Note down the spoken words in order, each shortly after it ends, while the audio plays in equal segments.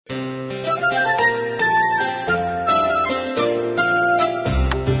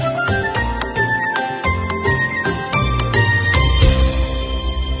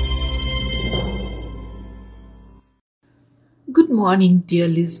morning, dear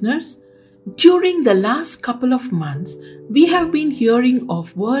listeners. During the last couple of months, we have been hearing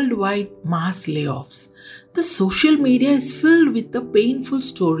of worldwide mass layoffs. The social media is filled with the painful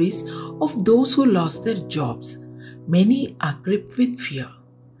stories of those who lost their jobs. Many are gripped with fear.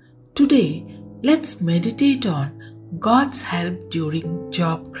 Today, let's meditate on God's help during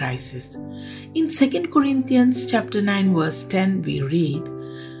job crisis. In 2 Corinthians chapter 9 verse 10 we read,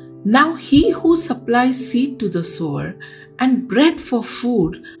 "Now he who supplies seed to the sower and bread for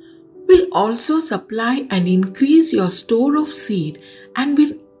food will also supply and increase your store of seed and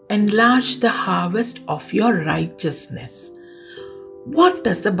will enlarge the harvest of your righteousness." What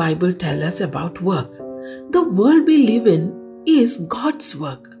does the Bible tell us about work? The world we live in is God's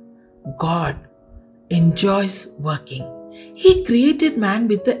work. God enjoys working. He created man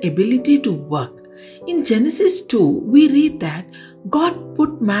with the ability to work. In Genesis 2, we read that God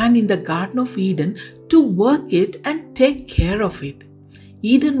put man in the Garden of Eden to work it and take care of it.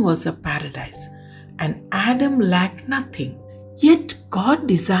 Eden was a paradise, and Adam lacked nothing. Yet God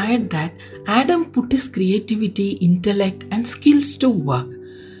desired that Adam put his creativity, intellect, and skills to work.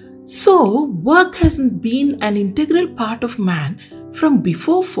 So, work has been an integral part of man from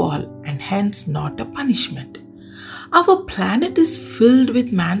before fall and hence not a punishment. Our planet is filled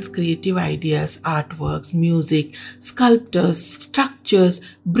with man's creative ideas, artworks, music, sculptures, structures,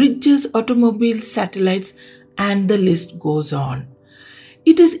 bridges, automobiles, satellites, and the list goes on.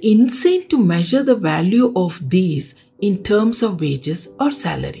 It is insane to measure the value of these in terms of wages or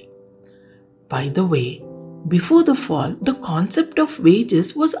salary. By the way, before the fall, the concept of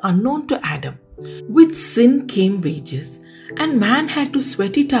wages was unknown to Adam. With sin came wages, and man had to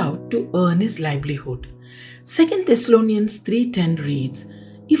sweat it out to earn his livelihood. 2 Thessalonians 3:10 reads,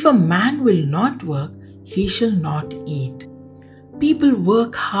 "If a man will not work, he shall not eat." People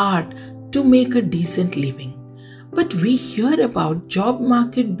work hard to make a decent living, but we hear about job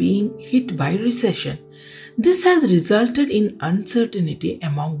market being hit by recession. This has resulted in uncertainty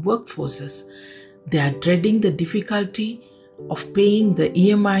among workforces. They are dreading the difficulty of paying the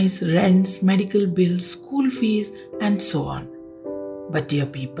EMIs, rents, medical bills, school fees, and so on. But dear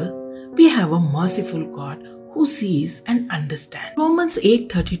people, we have a merciful God who sees and understands. Romans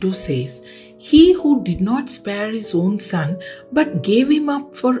 8:32 says, "He who did not spare his own son but gave him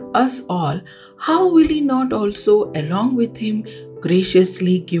up for us all, how will he not also along with him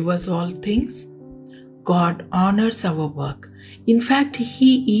graciously give us all things?" God honors our work. In fact,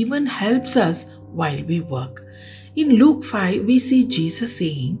 he even helps us while we work. In Luke 5, we see Jesus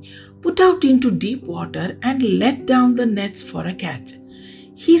saying, "Put out into deep water and let down the nets for a catch."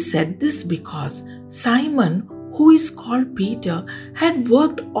 He said this because Simon, who is called Peter, had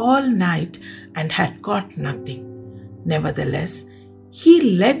worked all night and had caught nothing. Nevertheless, he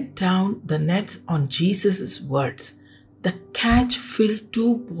let down the nets on Jesus' words. The catch filled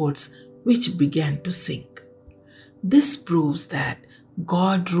 2 boats which began to sink. This proves that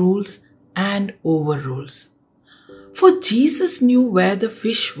God rules and overrules. For Jesus knew where the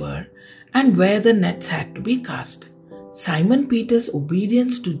fish were and where the nets had to be cast. Simon Peter's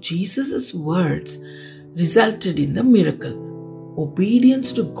obedience to Jesus' words resulted in the miracle.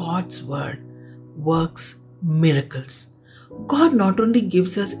 Obedience to God's word works miracles. God not only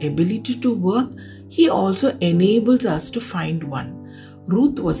gives us ability to work, He also enables us to find one.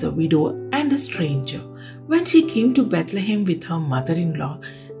 Ruth was a widow and a stranger. When she came to Bethlehem with her mother-in-law,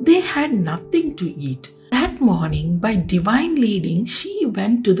 they had nothing to eat. That morning, by divine leading, she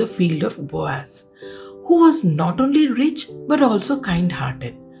went to the field of Boaz, who was not only rich but also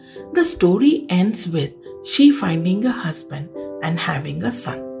kind-hearted. The story ends with she finding a husband and having a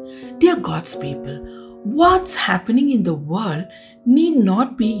son. Dear God's people, what's happening in the world need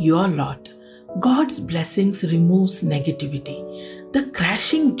not be your lot. God's blessings removes negativity. The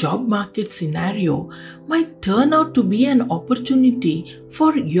crashing job market scenario might turn out to be an opportunity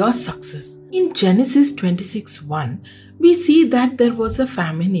for your success. In Genesis 26:1, we see that there was a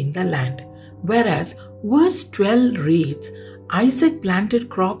famine in the land, whereas verse 12 reads, "Isaac planted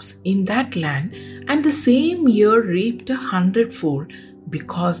crops in that land and the same year reaped 100-fold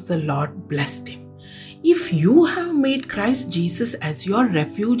because the Lord blessed him." If you have made Christ Jesus as your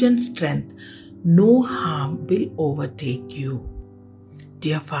refuge and strength, no harm will overtake you.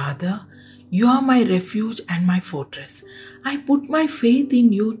 Dear Father, you are my refuge and my fortress. I put my faith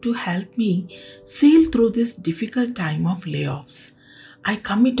in you to help me sail through this difficult time of layoffs. I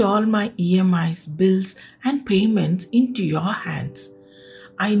commit all my EMIs, bills, and payments into your hands.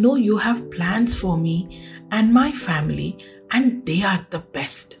 I know you have plans for me and my family, and they are the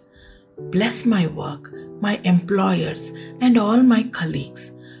best. Bless my work, my employers, and all my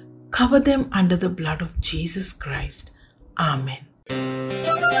colleagues. Cover them under the blood of Jesus Christ. Amen.